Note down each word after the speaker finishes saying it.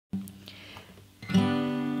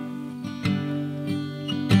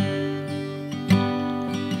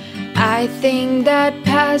I think that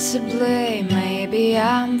possibly maybe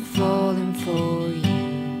I'm falling for you.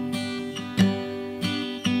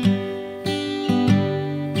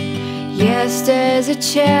 Yes, there's a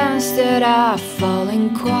chance that I'm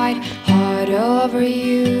falling quite hard over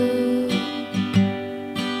you.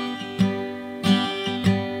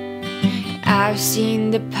 I've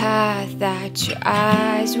seen the path that your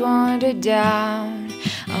eyes wander down.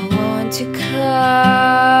 I want to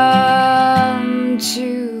come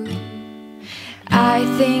to. I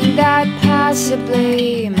think that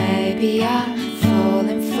possibly maybe I'm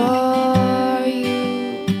falling for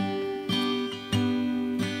you.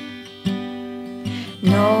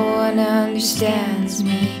 No one understands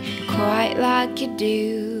me quite like you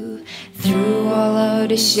do, through all of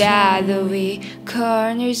the shadowy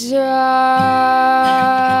corners of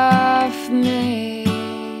me.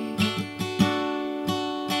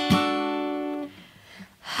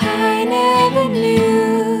 I never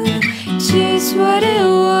knew just what it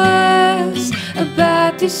was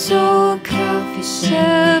about this old coffee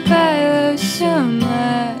shop I love so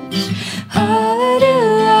much. All of the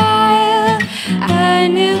while I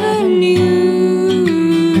never knew.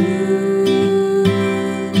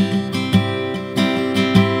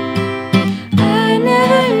 I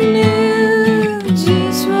never knew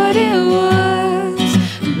just what it was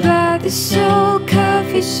about this old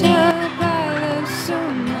coffee shop I love so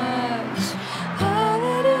much. All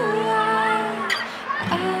of the while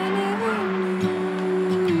I never knew.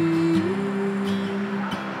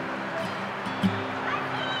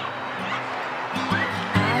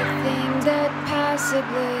 I think that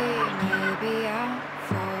possibly maybe I'm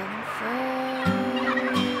falling for you.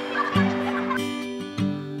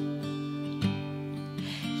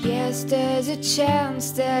 Yes, there's a chance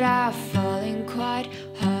that I'm falling quite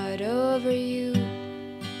hard over you.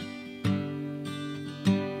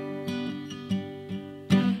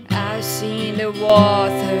 I've seen the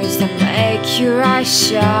waters that make your eyes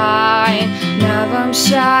shine. Now I'm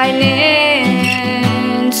shining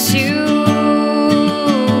too.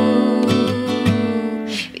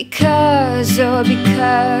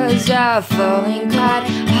 Because I'm falling quite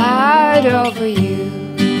hard over you.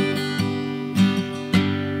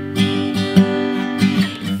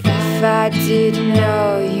 If I didn't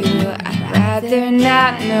know you, I'd rather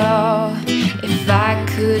not know. If I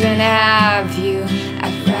couldn't have you,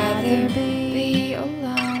 I'd rather be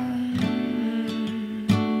alone.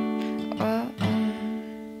 Oh, oh.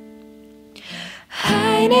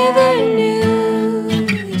 I never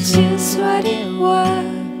knew just what it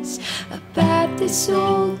was about this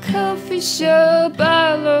old coffee shop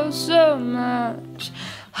I love so much.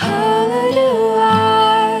 All of the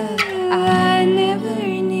while I never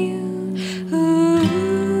knew.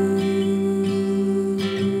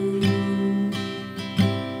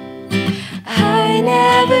 I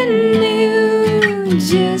never knew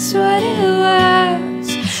just what it was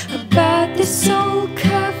about this old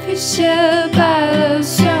coffee shop I love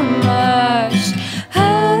so much.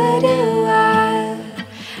 All of the while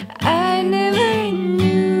I never knew.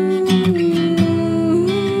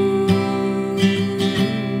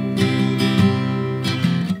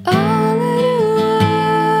 All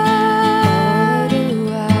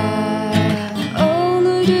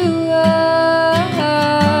of the while,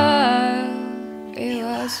 it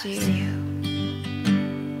was you.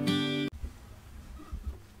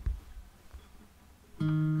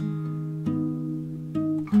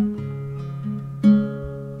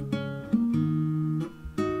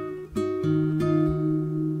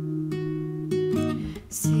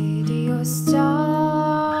 City of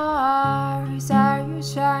stars, are you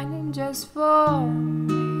shining just for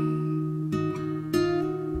me?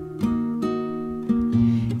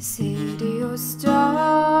 City of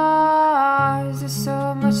stars, there's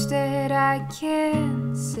so much that I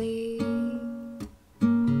can't see.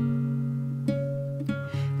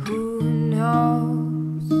 Who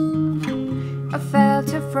knows? I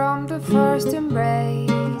felt it from the first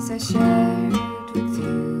embrace I shared with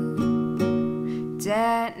you.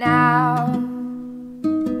 That now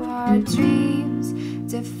our dreams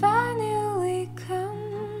they finally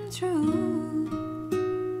come true.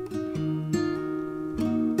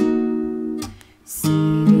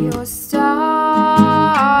 City of stars,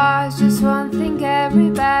 just one thing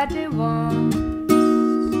everybody wants.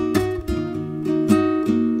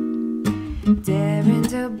 There in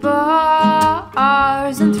the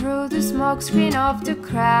bars and through the smoke screen of the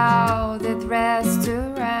crowded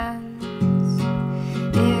restaurants.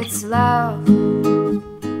 It's love.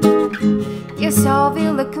 Yes, all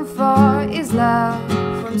we're looking for is love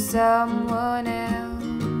from someone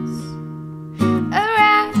else. A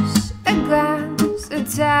rush, a glance, a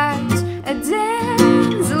touch, a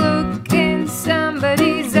dance, look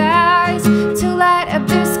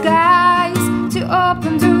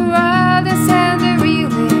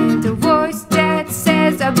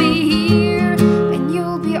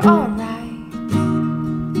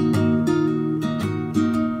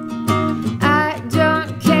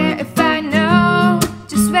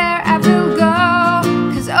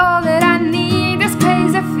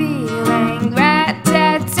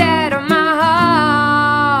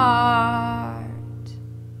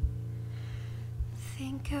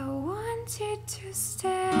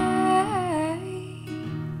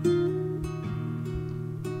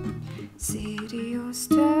your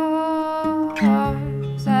stars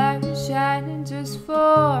are shining just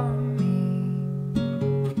for me.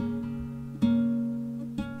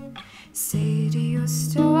 Say to your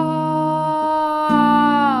stars,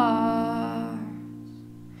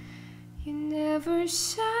 you never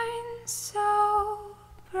shine so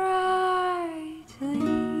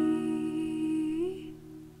brightly.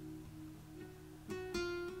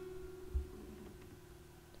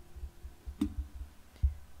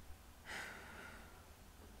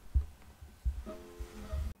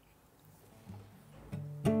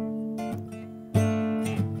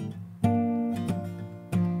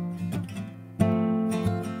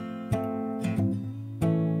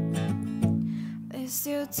 Miss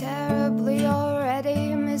you terribly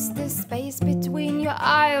already. Miss the space between your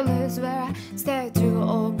eyelids, where I stare through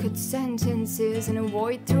awkward sentences and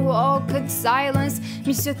avoid through awkward silence.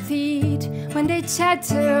 Miss your teeth when they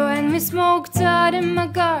chatter, and we smoked out in my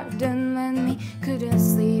garden when we couldn't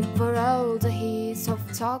sleep for all the heat.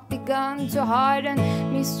 Soft talk begun to harden.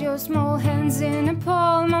 Miss your small hands in a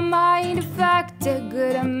palm, my mind a factor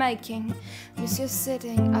good at making. Miss you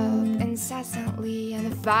sitting up incessantly,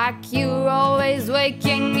 and the fact you're always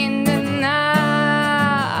waking in the night.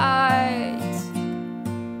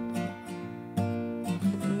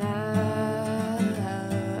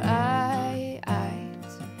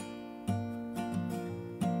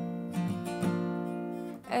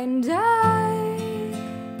 And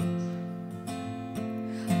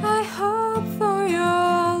I hope for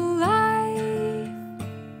your life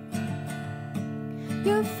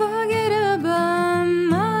you'll forget about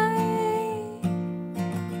mine.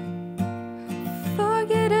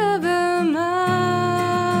 Forget about mine.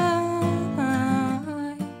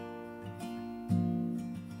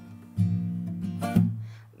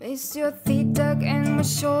 Miss your feet dug in my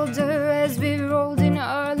shoulder as we rolled in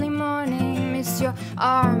early morning. Miss your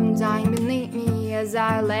arm dying beneath me as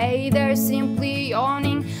I lay there simply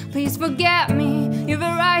yawning. Please forget me, you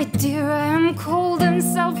were right dear. I am cold and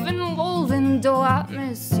self-involving, though I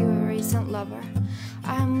miss your recent lover.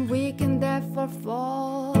 I'm weak and therefore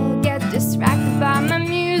fall, get distracted by my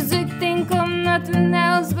music, think of nothing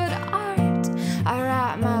else but art. I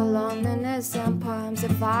write my loneliness in poems.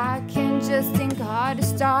 If I can just think how to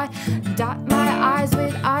start. Dot my eyes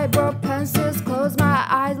with eyebrow pencils, close my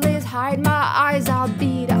eyelids, hide my eyes. I'll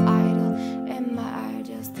be the idol in my eye,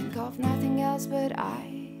 just think of nothing else but I.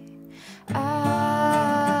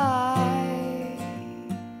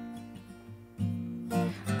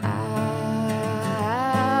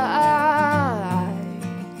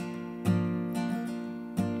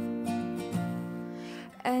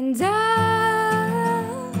 And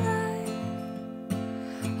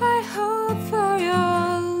I hope for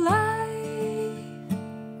your life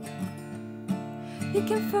you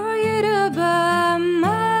can forget about